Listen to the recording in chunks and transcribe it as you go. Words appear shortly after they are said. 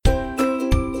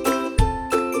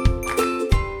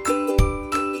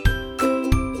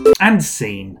And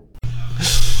scene.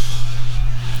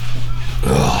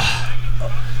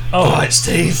 All right,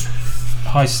 Steve.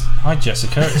 Hi,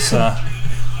 Jessica.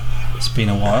 It's been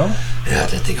a while. Yeah, I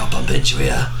didn't think I'd bump into you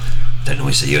here. Don't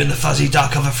normally see you in the Fuzzy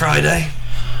Duck of a Friday.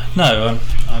 No,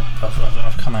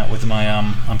 I've come out with my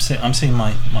I'm seeing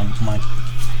my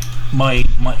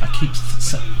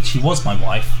she was my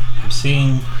wife. I'm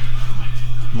seeing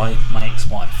my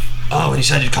ex-wife. Oh, when you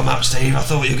said you'd come out, Steve, I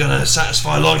thought you were going to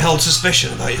satisfy long-held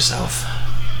suspicion about yourself.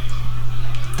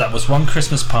 That was one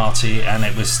Christmas party, and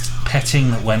it was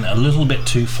petting that went a little bit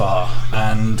too far.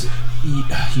 And you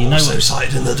know, also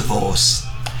cited in the divorce.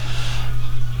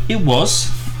 It was,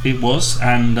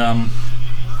 and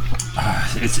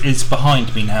it's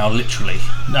behind me now, literally.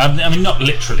 I mean, not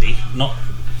literally, not.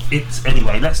 It's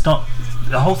anyway. Let's not.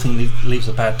 The whole thing leaves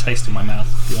a bad taste in my mouth,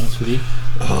 to be honest with you.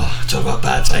 Oh, talk about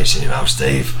bad taste in your mouth,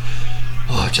 Steve.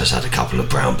 Oh, I just had a couple of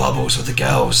brown bubbles with the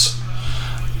girls.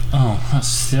 Oh,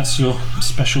 that's your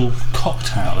special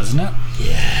cocktail, isn't it?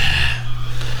 Yeah.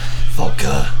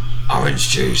 Vodka, orange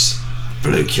juice,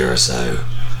 blue curacao,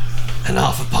 and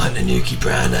half a pint of Nuki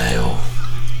brown ale.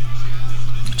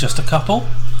 Just a couple?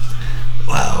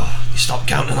 Well, you stopped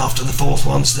counting after the fourth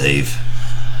one, Steve.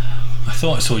 I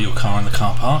thought I saw your car in the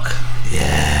car park.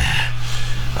 Yeah.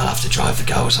 I'll have to drive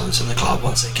the girls onto the club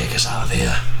once they kick us out of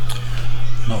here.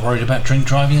 Not worried about drink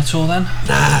driving at all, then?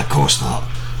 Nah, of course not.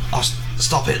 I'll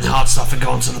stop hitting hard stuff and go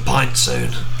on to the pint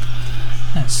soon.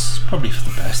 That's probably for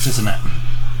the best, isn't it?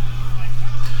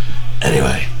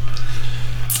 Anyway.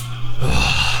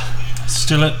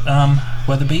 Still at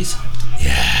Weatherby's?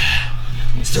 Yeah.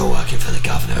 Still working for the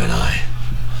governor and I.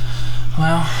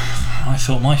 Well, I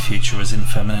thought my future was in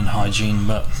feminine hygiene,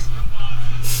 but...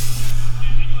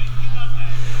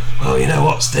 Well, you know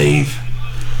what, Steve?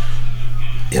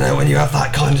 You know, when you have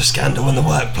that kind of scandal in the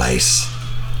workplace,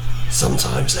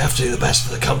 sometimes they have to do the best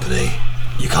for the company.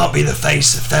 You can't be the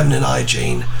face of feminine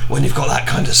hygiene when you've got that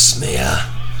kind of smear.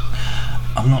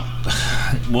 I'm not...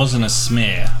 It wasn't a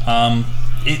smear.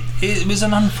 It was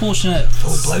an unfortunate...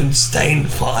 Full-blown stain,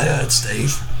 from what I heard,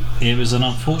 Steve. It was an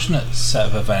unfortunate set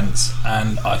of events,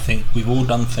 and I think we've all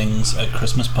done things at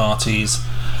Christmas parties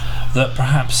that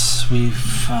perhaps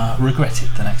we've regretted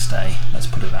the next day. Let's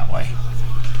put it that way.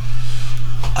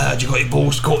 I heard you got your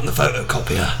balls caught in the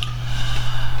photocopier.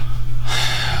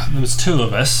 There was two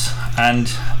of us, and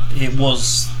it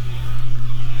was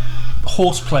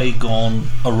horseplay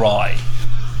gone awry.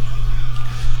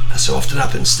 That so often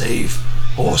happens, Steve.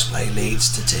 Horseplay leads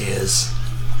to tears.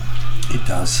 It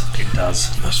does. It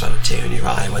does. You must have had a tear in your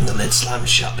eye when the lid slammed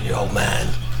shut on your old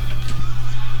man.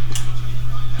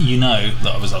 You know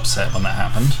that I was upset when that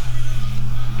happened.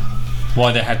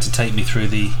 Why they had to take me through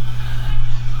the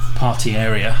party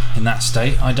area in that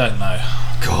state, I don't know.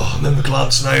 God, I remember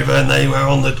glancing over and they were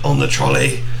on the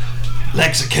trolley,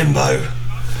 legs akimbo,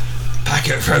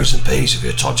 packet of frozen peas with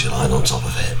your todger line on top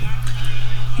of it.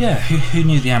 Yeah, who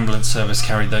knew the ambulance service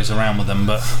carried those around with them,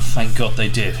 but thank God they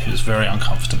did. It was very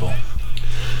uncomfortable.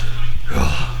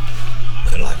 Oh,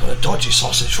 like on a dodgy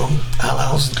sausage from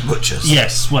Halal's Butchers.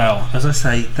 Yes, well, as I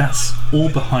say, that's all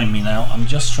behind me now. I'm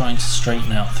just trying to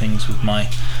straighten out things with my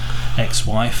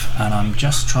ex-wife, and I'm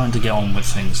just trying to get on with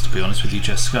things, to be honest with you,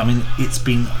 Jessica. I mean, it's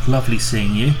been lovely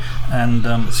seeing you, and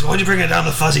so why'd you bring her down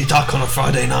the Fuzzy Duck on a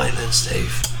Friday night then,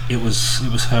 Steve? It was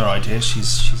her idea.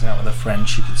 She's out with a friend.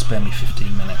 She could spare me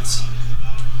 15 minutes.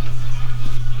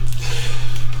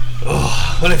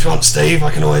 Oh, well, if you want, Steve,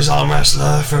 I can always arm wrestle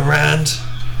her for a round,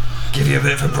 give you a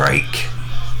bit of a break,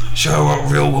 show her what a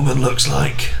real woman looks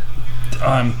like.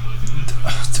 I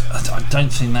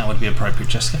don't think that would be appropriate,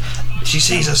 Jessica. If she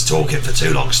sees us talking for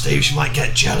too long, Steve, she might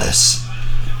get jealous.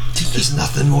 There's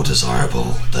nothing more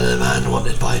desirable than a man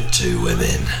wanted by two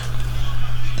women.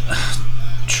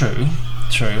 True.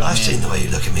 I've seen the way you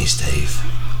look at me, Steve.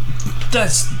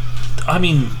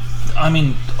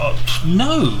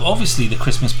 No, obviously the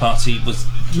Christmas party was...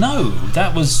 No,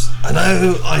 that was... I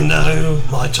know,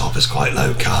 my top is quite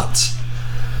low cut.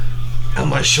 And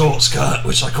my short skirt,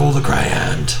 which I call the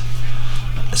greyhound,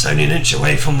 it's only an inch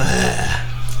away from the hair.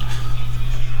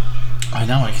 I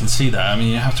know, I can see that. I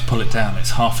mean, you have to pull it down.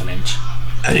 It's half an inch.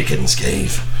 Only kidding,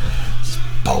 Steve. It's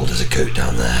bold as a coot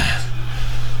down there.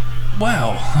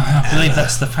 Wow, I believe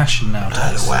that's the fashion nowadays. I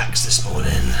had a wax this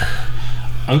morning.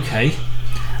 Okay.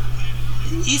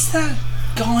 Is that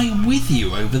guy with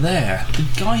you over there? The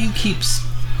guy who keeps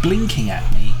blinking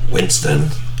at me?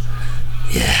 Winston?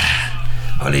 Yeah.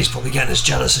 Well, he's probably getting as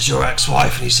jealous as your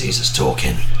ex-wife when he sees us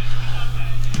talking.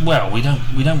 Well, we don't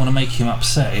want to make him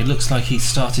upset. It looks like he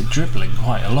started dribbling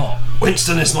quite a lot.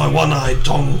 Winston is my one-eyed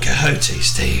Don Quixote,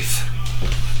 Steve.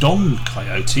 Don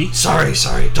Quixote.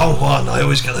 Sorry, Don Juan. I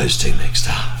always get those two mixed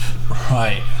up.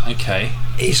 Right, okay.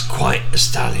 He's quite a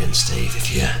stallion, Steve,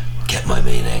 if you get my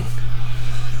meaning.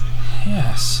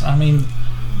 Yes, I mean...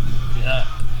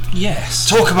 yes.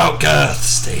 Talk about girth,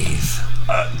 Steve.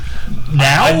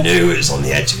 Now? I knew it was on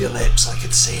the edge of your lips. I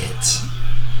could see it.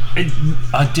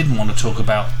 I didn't want to talk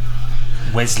about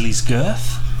Wesley's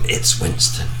girth. It's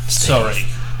Winston, Steve. Sorry.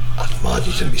 I'd admire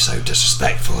you to be so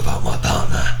disrespectful about my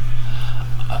partner.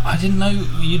 I didn't know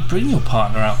you'd bring your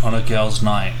partner out on a girls'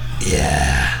 night.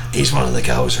 Yeah, he's one of the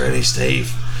girls, really,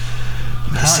 Steve.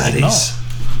 I said not.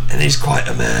 And he's quite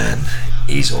a man.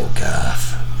 He's all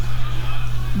girth.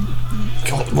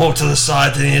 Got more to the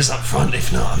side than he is up front,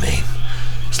 if you know what I mean.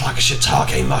 It's like a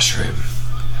shiitake mushroom.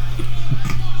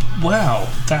 Wow,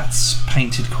 that's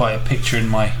painted quite a picture in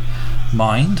my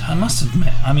mind, I must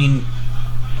admit. I mean,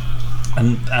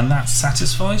 and that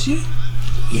satisfies you?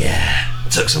 Yeah,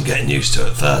 it took some getting used to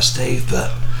at first, Steve,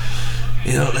 but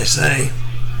you know what they say.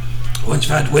 Once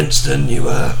you've had Winston, you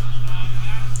well,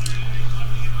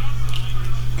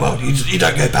 you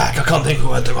don't go back. I can't think of a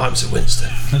word that rhymes with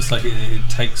Winston. Looks like it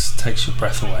takes your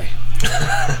breath away.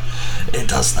 It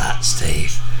does that,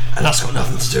 Steve. And that's got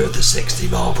nothing to do with the 60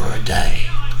 Marlboro a day.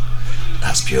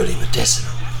 That's purely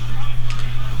medicinal.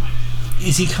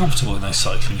 Is he comfortable in those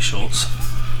cycling shorts?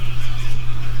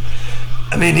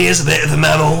 I mean, he is a bit of a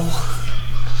mammal.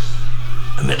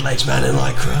 A middle-aged man in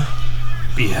lycra.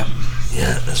 Yeah.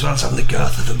 Yeah, as well as having the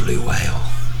girth of a blue whale.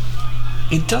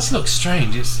 It does look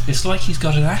strange. It's like he's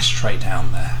got an ashtray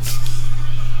down there.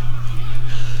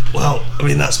 Well, I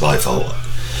mean, that's my fault.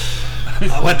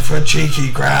 I went for a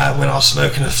cheeky grab when I was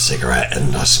smoking a cigarette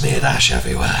and I smeared ash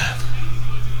everywhere.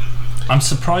 I'm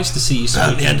surprised to see you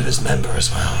smoking. At the end of his member as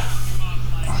well.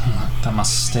 That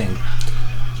must sting.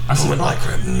 When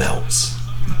lycra melts.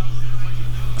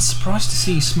 I'm surprised to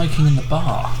see you smoking in the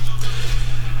bar.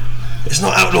 It's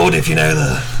not outlawed if you know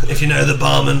the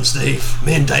barman, Steve.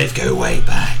 Me and Dave go way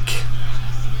back.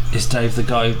 Is Dave the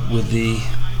guy with the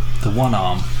one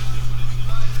arm?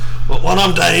 Well, one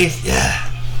arm Dave, yeah.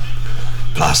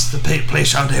 Plus, the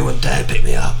police around here wouldn't dare pick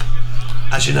me up.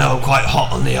 As you know, I'm quite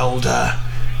hot on the old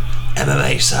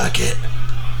MMA circuit.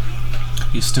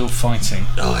 You're still fighting?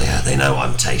 Oh yeah, they know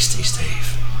I'm tasty,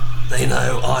 Steve. They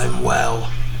know I'm well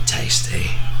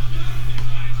tasty.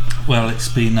 Well, it's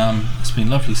been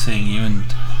lovely seeing you and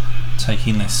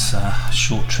taking this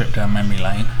short trip down memory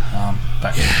lane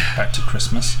back to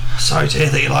Christmas. Sorry to hear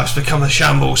that your life's become a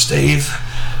shambles, Steve.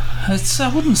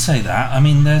 I wouldn't say that. I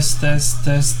mean,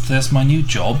 there's my new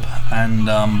job, and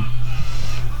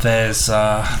there's.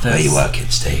 Where are you working,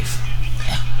 Steve?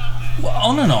 Well,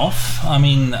 on and off. I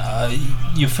mean,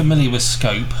 you're familiar with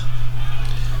Scope.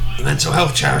 The mental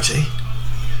health charity.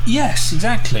 Yes,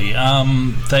 exactly.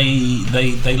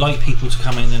 They like people to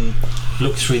come in and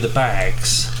look through the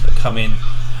bags that come in.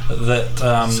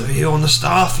 So are you on the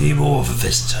staff? Or are you more of a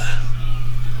visitor?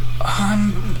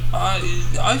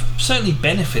 I've certainly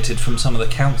benefited from some of the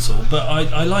council, but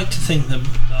I like to think that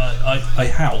I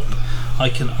help. I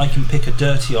can pick a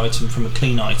dirty item from a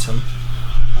clean item.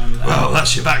 Well,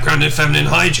 that's your background in feminine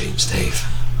hygiene, Steve.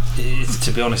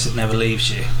 To be honest, it never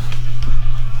leaves you.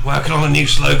 Working on a new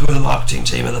slogan with the marketing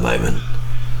team at the moment.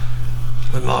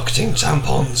 We're marketing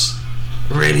tampons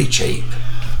really cheap,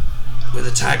 with a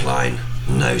tagline,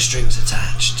 no strings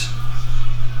attached.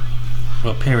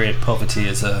 Well, period poverty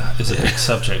is a big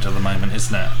subject at the moment,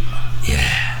 isn't it?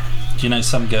 Yeah. Do you know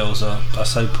some girls are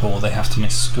so poor they have to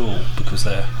miss school because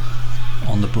they're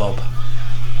on the blob?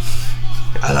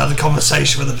 I had a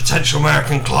conversation with a potential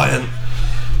American client,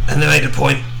 and they made a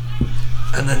point,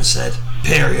 and then said,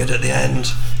 period at the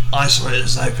end. I saw it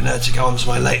as an opener to go on to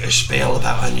my latest spiel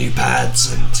about her new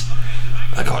pads, and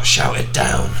I got shouted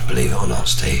down, believe it or not,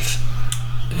 Steve.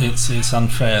 It's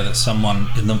unfair that someone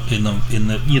in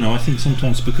the you know, I think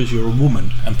sometimes because you're a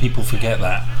woman and people forget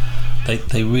that,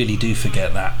 they really do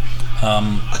forget that.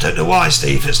 I don't know why,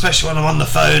 Steve, especially when I'm on the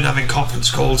phone having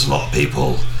conference calls, a lot of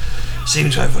people seem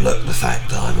to overlook the fact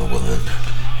that I'm a woman.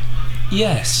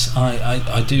 Yes,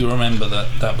 I do remember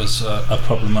that was a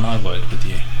problem when I worked with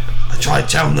you. I tried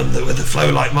telling them that with a flow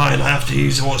like mine I have to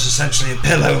use what's essentially a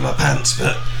pillow in my pants,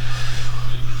 but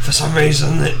for some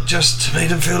reason it just made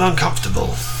them feel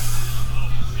uncomfortable.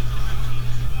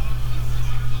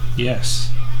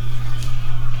 Yes,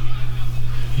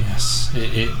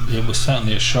 it was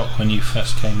certainly a shock when you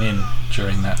first came in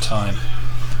during that time.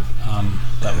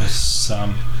 That was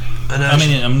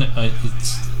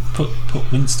it's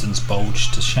put Winston's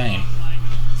bulge to shame.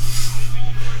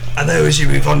 I know as you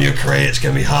move on in your career it's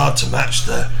going to be hard to match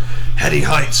the heady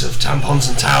heights of tampons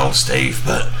and towels, Steve,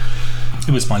 but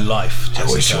it was my life. I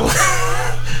wish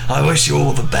I wish you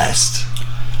all the best.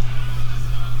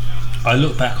 I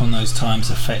look back on those times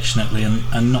affectionately,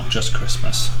 and not just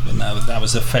Christmas, but that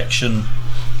was affection.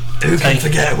 Who can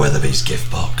forget Weatherby's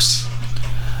gift box?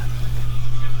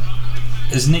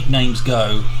 As nicknames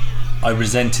go, I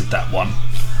resented that one.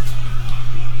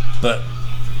 But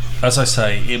as I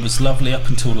say, it was lovely up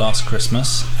until last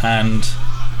Christmas, and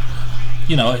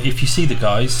if you see the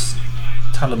guys,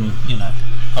 tell them,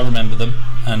 I remember them,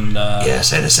 and yeah,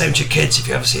 say the same to your kids if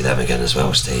you ever see them again as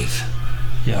well, Steve.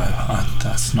 Yeah,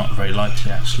 that's not very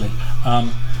likely actually.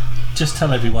 Just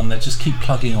tell everyone that just keep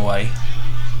plugging away.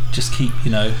 Just keep,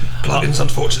 Plugging's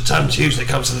unfortunate terms usually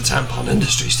comes to the tampon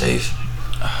industry, Steve.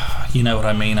 You know what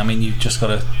I mean. I mean, you've just got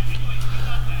to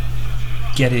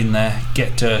get in there,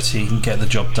 get dirty, and get the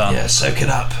job done. Yeah, soak it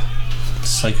up.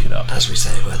 Soak it up. As we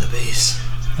say at Weatherby's.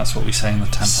 That's what we say in the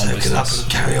tampon business. Soak it up and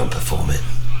carry on performing.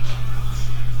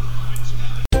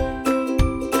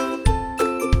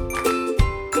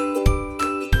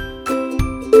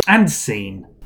 And scene.